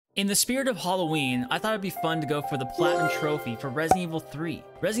In the spirit of Halloween, I thought it'd be fun to go for the Platinum Trophy for Resident Evil 3.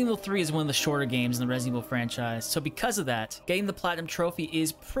 Resident Evil 3 is one of the shorter games in the Resident Evil franchise, so because of that, getting the Platinum Trophy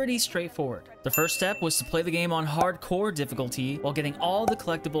is pretty straightforward. The first step was to play the game on hardcore difficulty while getting all the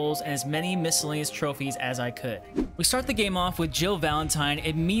collectibles and as many miscellaneous trophies as I could. We start the game off with Jill Valentine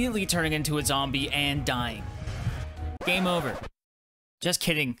immediately turning into a zombie and dying. Game over. Just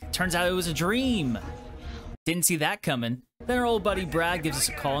kidding. Turns out it was a dream. Didn't see that coming. Then our old buddy Brad gives us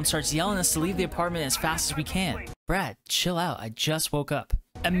a call and starts yelling at us to leave the apartment as fast as we can. Brad, chill out, I just woke up.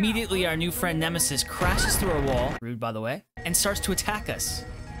 Immediately, our new friend Nemesis crashes through our wall, rude by the way, and starts to attack us.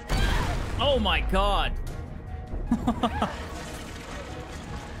 Oh my god.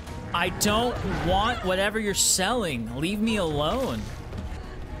 I don't want whatever you're selling. Leave me alone.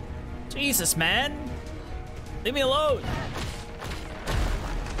 Jesus, man. Leave me alone.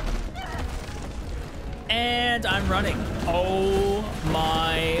 And I'm running. Oh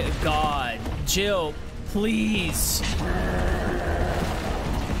my god. Jill, please.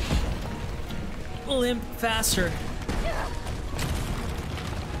 Limp faster.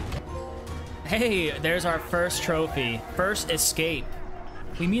 Hey, there's our first trophy. First escape.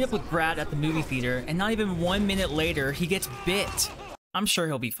 We meet up with Brad at the movie theater, and not even 1 minute later, he gets bit. I'm sure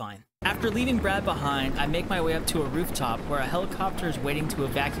he'll be fine. After leaving Brad behind, I make my way up to a rooftop where a helicopter is waiting to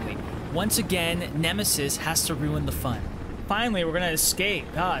evacuate. Once again, Nemesis has to ruin the fun. Finally, we're gonna escape.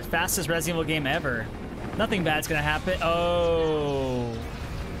 God, fastest Resident Evil game ever. Nothing bad's gonna happen. Oh.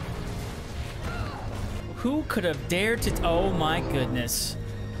 Who could have dared to... Oh my goodness.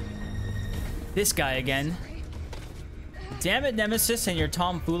 This guy again. Damn it, Nemesis, and your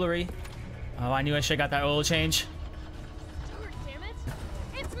tomfoolery. Oh, I knew I should have got that oil change. Damn it.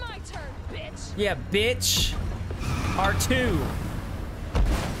 It's my turn, bitch. Yeah, bitch. R2.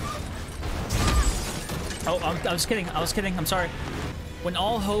 Oh, I was kidding. I was kidding. I'm sorry. When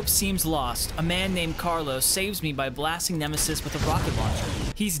all hope seems lost, a man named Carlos saves me by blasting Nemesis with a rocket launcher.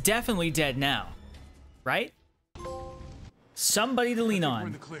 He's definitely dead now. Right? Somebody to lean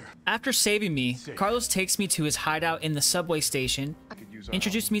on. After saving me, Carlos takes me to his hideout in the subway station,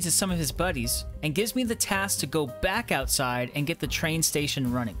 introduces me to some of his buddies, and gives me the task to go back outside and get the train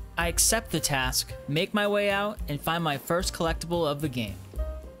station running. I accept the task, make my way out, and find my first collectible of the game.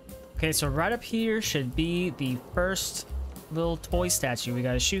 Okay, so right up here should be the first little toy statue we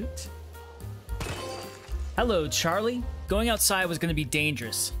gotta shoot. Hello, Charlie. Going outside was gonna be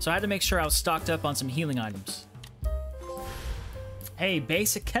dangerous, so I had to make sure I was stocked up on some healing items. Hey,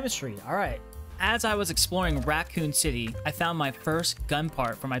 basic chemistry, all right. As I was exploring Raccoon City, I found my first gun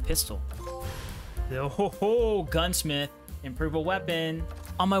part for my pistol. Oh, gunsmith, improve a weapon.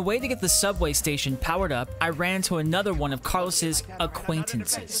 On my way to get the subway station powered up, I ran into another one of Carlos's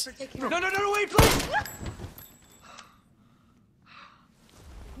acquaintances. No, wait, please!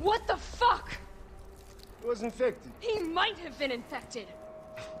 What the fuck? He was infected. He might have been infected.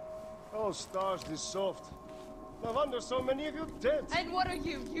 Oh, stars, this soft. No wonder so many of you dead. And what are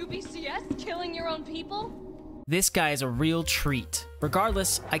you, UBCS? Killing your own people? This guy is a real treat.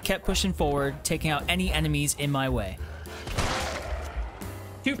 Regardless, I kept pushing forward, taking out any enemies in my way.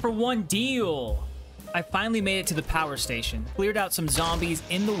 2-for-1 deal! I finally made it to the power station, cleared out some zombies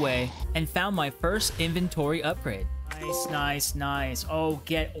in the way, and found my first inventory upgrade. Nice, nice, nice. Oh,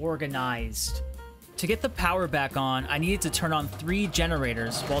 get organized. To get the power back on, I needed to turn on 3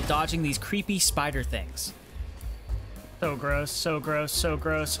 generators while dodging these creepy spider things. So gross, so gross, so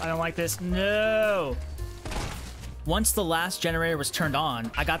gross. I don't like this. No! Once the last generator was turned on,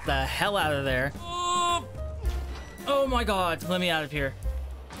 I got the hell out of there. Oh my god, let me out of here.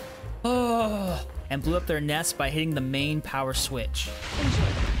 Oh, and blew up their nest by hitting the main power switch.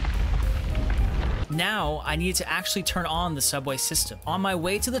 Now, I needed to actually turn on the subway system. On my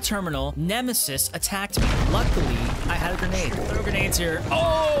way to the terminal, Nemesis attacked me. Luckily, I had a grenade. Throw grenades here.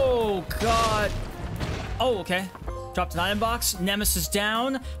 Oh, God. Oh, okay. Dropped an item box. Nemesis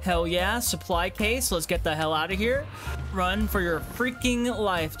down. Hell yeah. Supply case. Let's get the hell out of here. Run for your freaking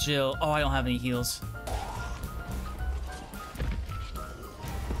life, Jill. Oh, I don't have any heals.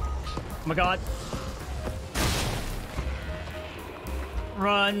 Oh my god.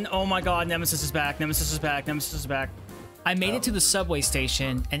 Run. Oh my god, Nemesis is back. Nemesis is back. Nemesis is back. I made it to the subway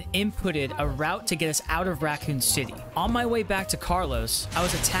station and inputted a route to get us out of Raccoon City. On my way back to Carlos, I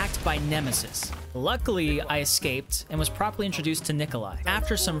was attacked by Nemesis. Luckily, I escaped and was properly introduced to Nikolai.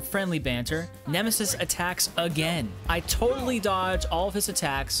 After some friendly banter, Nemesis attacks again. I totally dodge all of his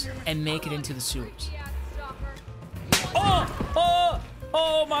attacks and make it into the sewers. Oh! Oh!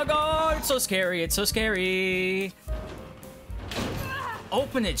 Oh my god, it's so scary, it's so scary.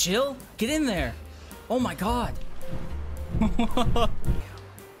 Open it, Jill. Get in there. Oh my god.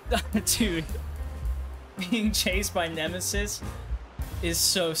 Dude, being chased by Nemesis is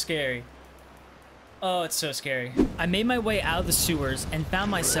so scary. Oh, it's so scary. I made my way out of the sewers and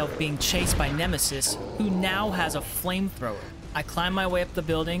found myself being chased by Nemesis, who now has a flamethrower. I climbed my way up the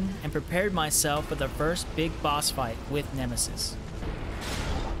building and prepared myself for the first big boss fight with Nemesis.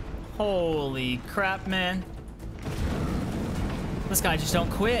 Holy crap, man. This guy just don't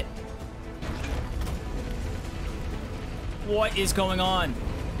quit. What is going on?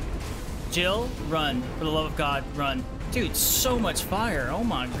 Jill, run. For the love of God, run. Dude, so much fire. Oh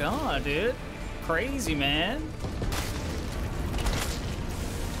my god, dude. Crazy, man.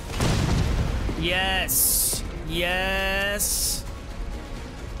 Yes. Yes.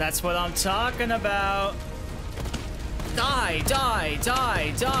 That's what I'm talking about. Die, die,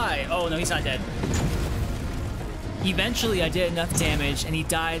 die, die. Oh, no, he's not dead. Eventually, I did enough damage, and he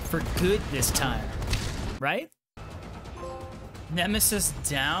died for good this time. Right? Nemesis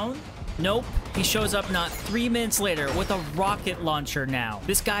down? Nope. He shows up not 3 minutes later with a rocket launcher now.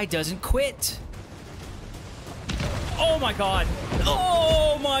 This guy doesn't quit. Oh my god.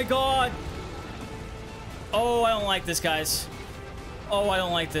 Oh my god. Oh, I don't like this, guys. Oh, I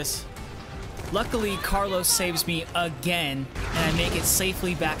don't like this. Luckily, Carlos saves me again, and I make it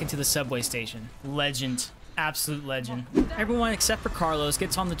safely back into the subway station. Legend. Absolute legend. Everyone except for Carlos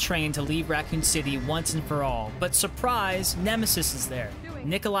gets on the train to leave Raccoon City once and for all. But surprise, Nemesis is there.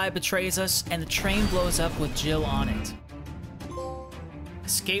 Nikolai betrays us, and the train blows up with Jill on it.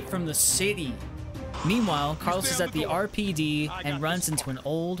 Escape from the city. Meanwhile, Carlos is at the RPD and runs into an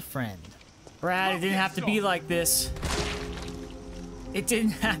old friend. Brad, it didn't have to be like this. It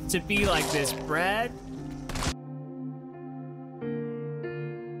didn't have to be like this, Brad.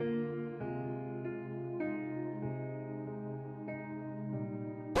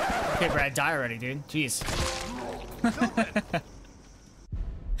 Okay, Brad, die already, dude. Jeez.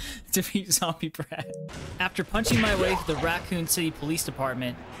 Defeat zombie Brad. After punching my way through the Raccoon City Police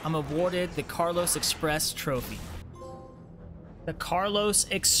Department, I'm awarded the Carlos Express trophy. The Carlos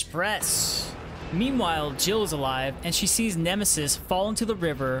Express. Meanwhile, Jill is alive, and she sees Nemesis fall into the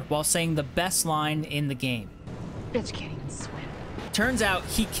river while saying the best line in the game. Bitch can't even swim. Turns out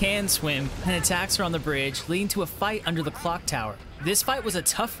he can swim and attacks her on the bridge, leading to a fight under the clock tower. This fight was a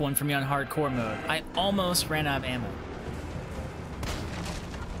tough one for me on hardcore mode. I almost ran out of ammo.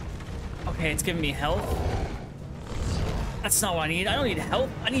 Okay, it's giving me health. That's not what I need. I don't need health.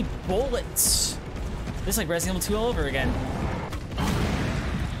 I need bullets. This is like Resident Evil 2 all over again.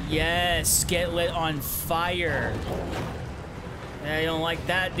 Yes, get lit on fire. Yeah, you don't like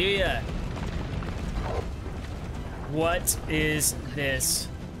that, do ya? What is this?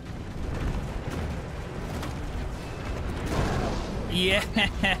 Yeah.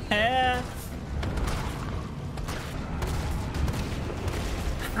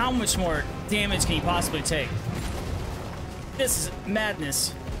 How much more damage can you possibly take? This is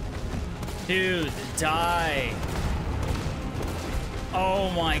madness. Dude, die. Oh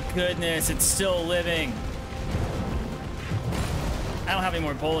my goodness, it's still living. I don't have any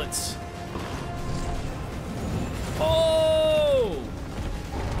more bullets. Oh!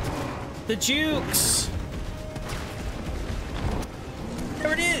 The jukes!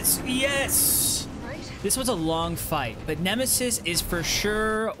 There it is! Yes! Right? This was a long fight, but Nemesis is for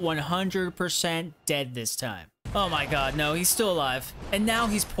sure 100% dead this time. Oh my god, no, he's still alive. And now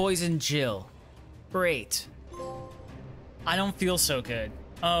he's poisoned Jill. Great. I don't feel so good.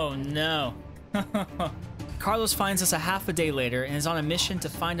 Oh no. Carlos finds us a half a day later and is on a mission to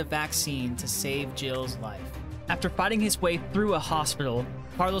find a vaccine to save Jill's life. After fighting his way through a hospital,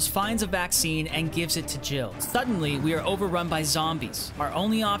 Carlos finds a vaccine and gives it to Jill. Suddenly, we are overrun by zombies. Our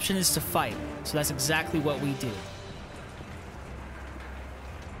only option is to fight, so that's exactly what we do.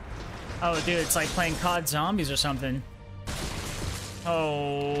 Oh, dude, it's like playing COD Zombies or something.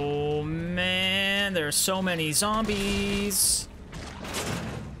 Oh, man, there are so many zombies.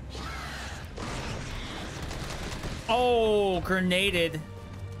 Oh, grenaded.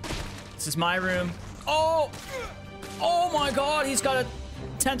 This is my room. Oh! Oh my god, he's got a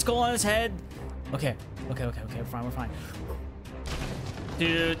tentacle on his head. Okay, we're fine.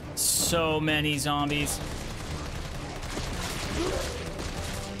 Dude, so many zombies.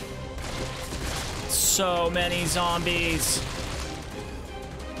 So many zombies.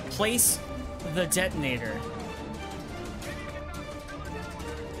 Place the detonator.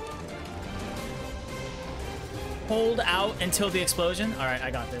 Hold out until the explosion. All right,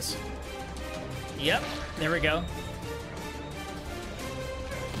 I got this. Yep, there we go.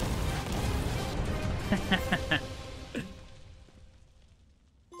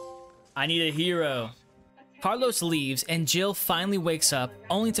 I need a hero. Carlos leaves and Jill finally wakes up,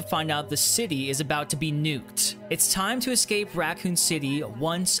 only to find out the city is about to be nuked. It's time to escape Raccoon City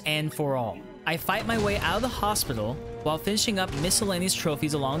once and for all. I fight my way out of the hospital while finishing up miscellaneous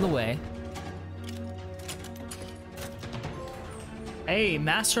trophies along the way. Hey,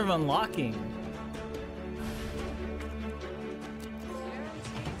 Master of Unlocking.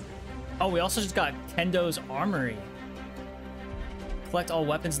 Oh, we also just got Kendo's Armory. Collect all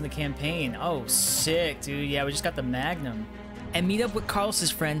weapons in the campaign. Oh, sick, dude. Yeah, we just got the Magnum. And meet up with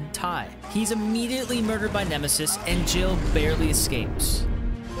Carlos's friend, Ty. He's immediately murdered by Nemesis, and Jill barely escapes.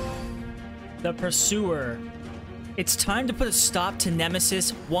 The Pursuer. It's time to put a stop to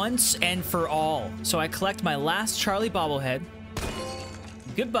Nemesis once and for all. So I collect my last Charlie bobblehead.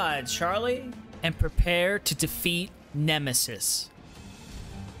 Goodbye, Charlie. And prepare to defeat Nemesis.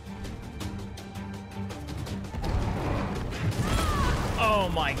 Oh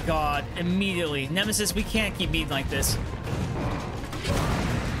my god, immediately. Nemesis, we can't keep beating like this.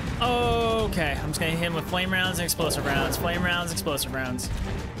 Okay, I'm just gonna hit him with flame rounds and explosive rounds. Flame rounds, explosive rounds.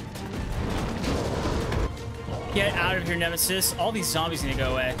 Get out of here, Nemesis. All these zombies need to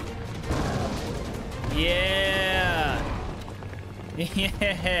go away. Yeah.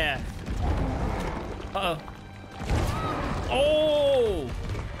 Yeah. Uh-oh. Oh!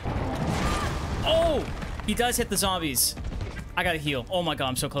 Oh! He does hit the zombies. I gotta heal. Oh my god,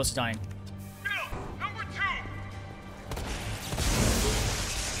 I'm so close to dying. Number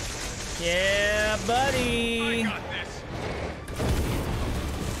 2. Yeah, buddy. I got this.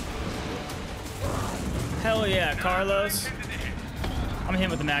 Hell yeah, Carlos. I'm hitting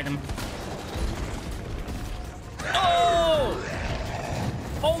with the Magnum. Oh!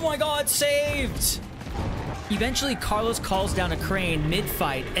 Oh my god, saved! Eventually, Carlos calls down a crane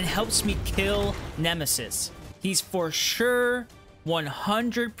mid-fight and helps me kill Nemesis. He's for sure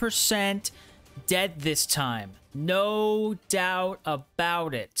 100% dead this time. No doubt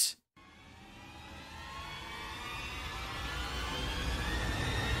about it.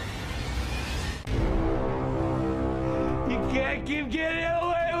 You can't keep getting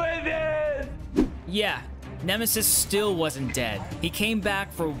away with it! Yeah, Nemesis still wasn't dead. He came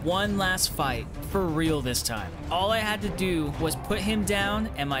back for one last fight, for real this time. All I had to do was put him down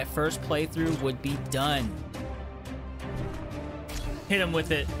and my first playthrough would be done. Hit him with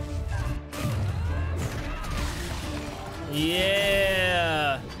it.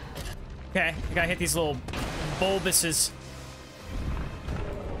 Yeah. Okay, I gotta hit these little bulbuses.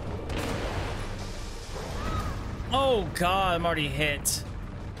 Oh god, I'm already hit.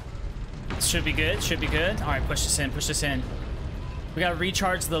 Should be good, should be good. All right, push this in, push this in. We gotta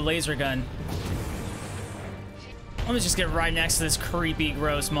recharge the laser gun. Let me just get right next to this creepy,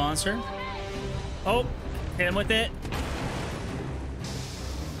 gross monster. Oh, hit him with it.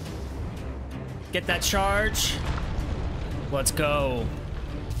 Get that charge. Let's go.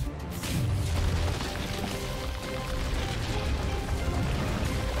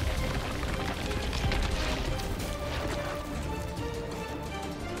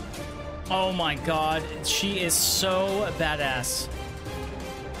 Oh my god, she is so badass.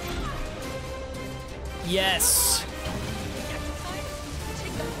 Yes.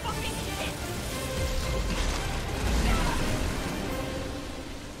 Take the fucking hit.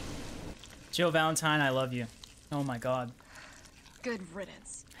 Jill Valentine, I love you. Oh my god. Good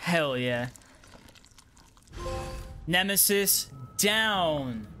riddance. Hell yeah. Nemesis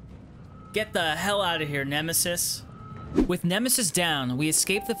down. Get the hell out of here, Nemesis. With Nemesis down, we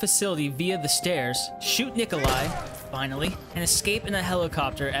escape the facility via the stairs, shoot Nikolai, finally, and escape in a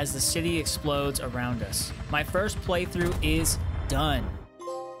helicopter as the city explodes around us. My first playthrough is done.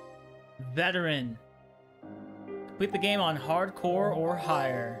 Veteran. Complete the game on hardcore or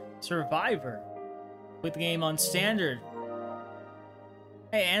higher. Survivor. Complete the game on standard.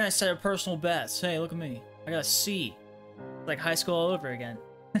 Hey, and I set a personal best. Hey, look at me. I got a C. It's like high school all over again.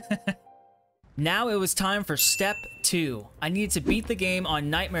 Now it was time for step 2. I needed to beat the game on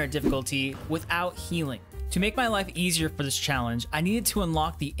nightmare difficulty without healing. To make my life easier for this challenge, I needed to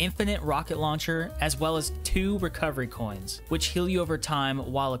unlock the infinite rocket launcher as well as 2 recovery coins, which heal you over time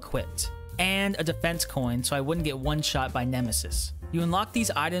while equipped, and a defense coin so I wouldn't get one shot by Nemesis. You unlock these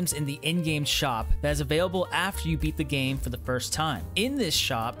items in the in-game shop that is available after you beat the game for the first time. In this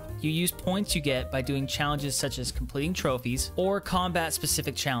shop, you use points you get by doing challenges such as completing trophies or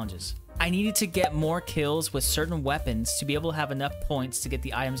combat-specific challenges. I needed to get more kills with certain weapons to be able to have enough points to get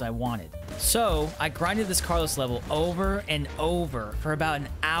the items I wanted. So I grinded this Carlos level over and over for about an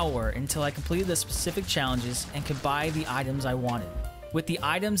hour until I completed the specific challenges and could buy the items I wanted. With the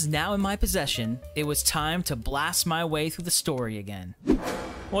items now in my possession, it was time to blast my way through the story again.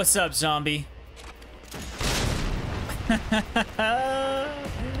 What's up, zombie?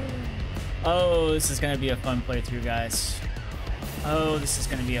 Oh, this is gonna be a fun playthrough, guys. Oh, this is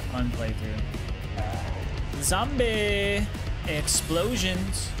gonna be a fun playthrough. Zombie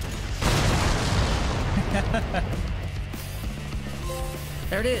explosions.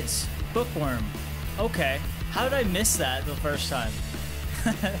 There it is. Bookworm. Okay. How did I miss that the first time?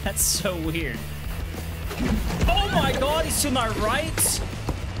 That's so weird. Oh my god, he's to my right.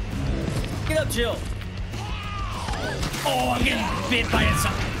 Get up, Jill. Oh, I'm getting bit by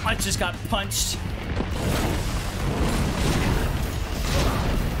it. I just got punched.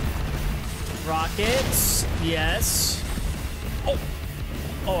 Rockets. Yes. Oh.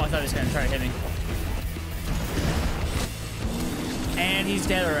 Oh, I thought he was going to try to hit me. And he's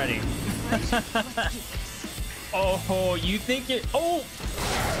dead already. Oh, you think it... Oh!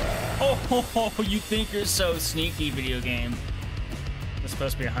 Oh, you think you're so sneaky, video game. There's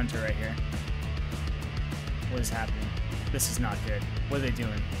supposed to be a hunter right here. What is happening? This is not good. What are they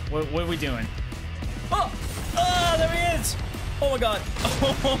doing? What are we doing? Oh! Oh, there he is! Oh my god.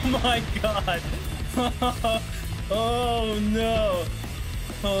 Oh my god. Oh no.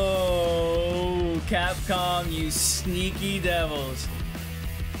 Oh, Capcom, you sneaky devils.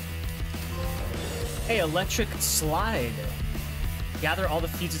 Hey, electric slide. Gather all the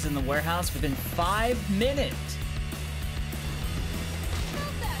fuses in the warehouse within 5 minutes.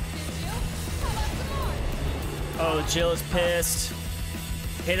 Oh, Jill is pissed.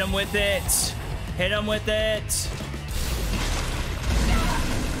 Hit him with it. Hit him with it.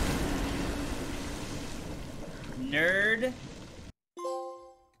 Nerd.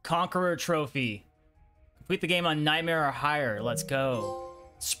 Conqueror trophy. Complete the game on Nightmare or higher. Let's go.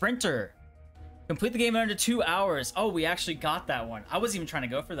 Sprinter. Complete the game in under 2 hours. Oh, we actually got that one. I wasn't even trying to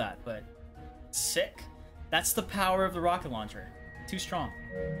go for that, but sick. That's the power of the rocket launcher. Too strong.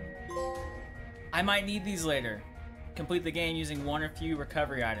 I might need these later. Complete the game using one or few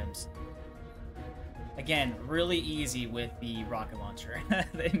recovery items. Again, really easy with the rocket launcher.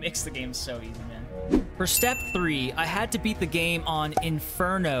 It makes the game so easy, man. For step 3, I had to beat the game on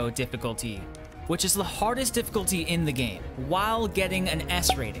Inferno difficulty, which is the hardest difficulty in the game, while getting an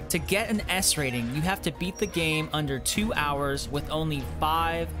S rating. To get an S rating, you have to beat the game under 2 hours with only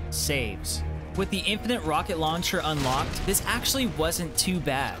 5 saves. With the infinite rocket launcher unlocked, this actually wasn't too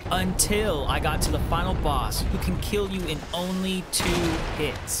bad, until I got to the final boss, who can kill you in only 2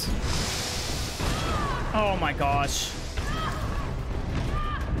 hits. Oh my gosh.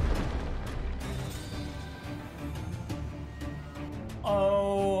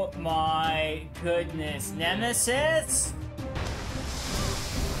 Oh my goodness. Nemesis?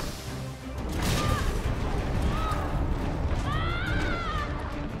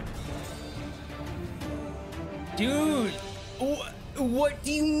 Dude, what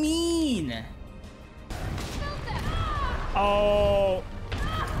do you mean? Oh.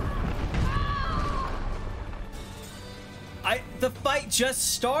 The fight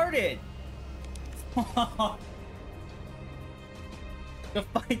just started. The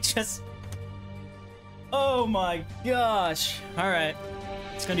fight just... Oh my gosh. All right.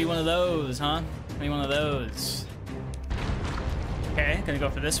 It's gonna be one of those, huh? Maybe one of those. Okay, gonna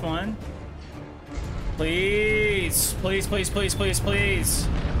go for this one. Please. Please, please, please, please, please.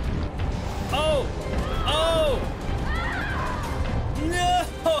 Oh! Oh! No!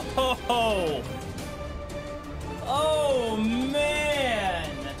 Oh, man!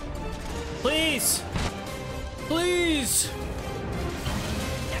 Please! Please!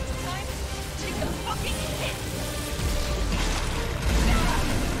 Next time, take a fucking hit!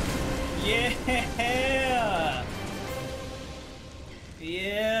 Yeah!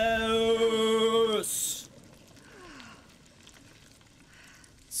 Yes!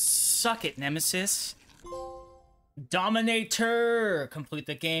 Suck it, Nemesis. Dominator! Complete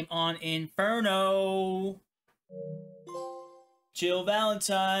the game on Inferno. Jill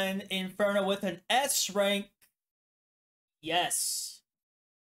Valentine, Inferno with an S rank. Yes.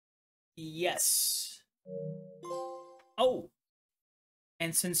 Yes. Oh.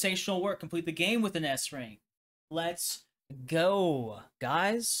 And sensational work. Complete the game with an S rank. Let's go,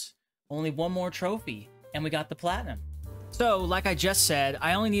 guys. Only one more trophy, and we got the platinum. So, like I just said,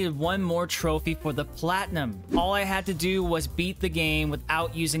 I only needed one more trophy for the platinum. All I had to do was beat the game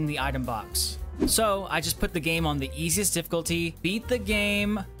without using the item box. So, I just put the game on the easiest difficulty, beat the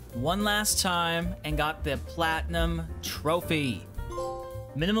game one last time, and got the platinum trophy.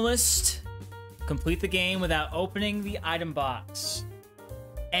 Minimalist, complete the game without opening the item box.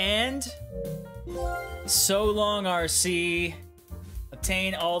 And so long, RC.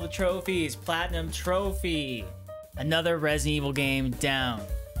 Obtain all the trophies. Platinum trophy. Another Resident Evil game down.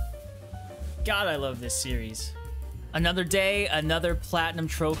 God, I love this series. Another day, another platinum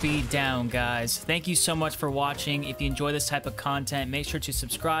trophy down, guys. Thank you so much for watching. If you enjoy this type of content, make sure to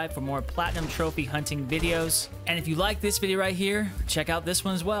subscribe for more platinum trophy hunting videos. And if you like this video right here, check out this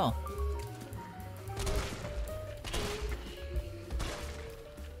one as well.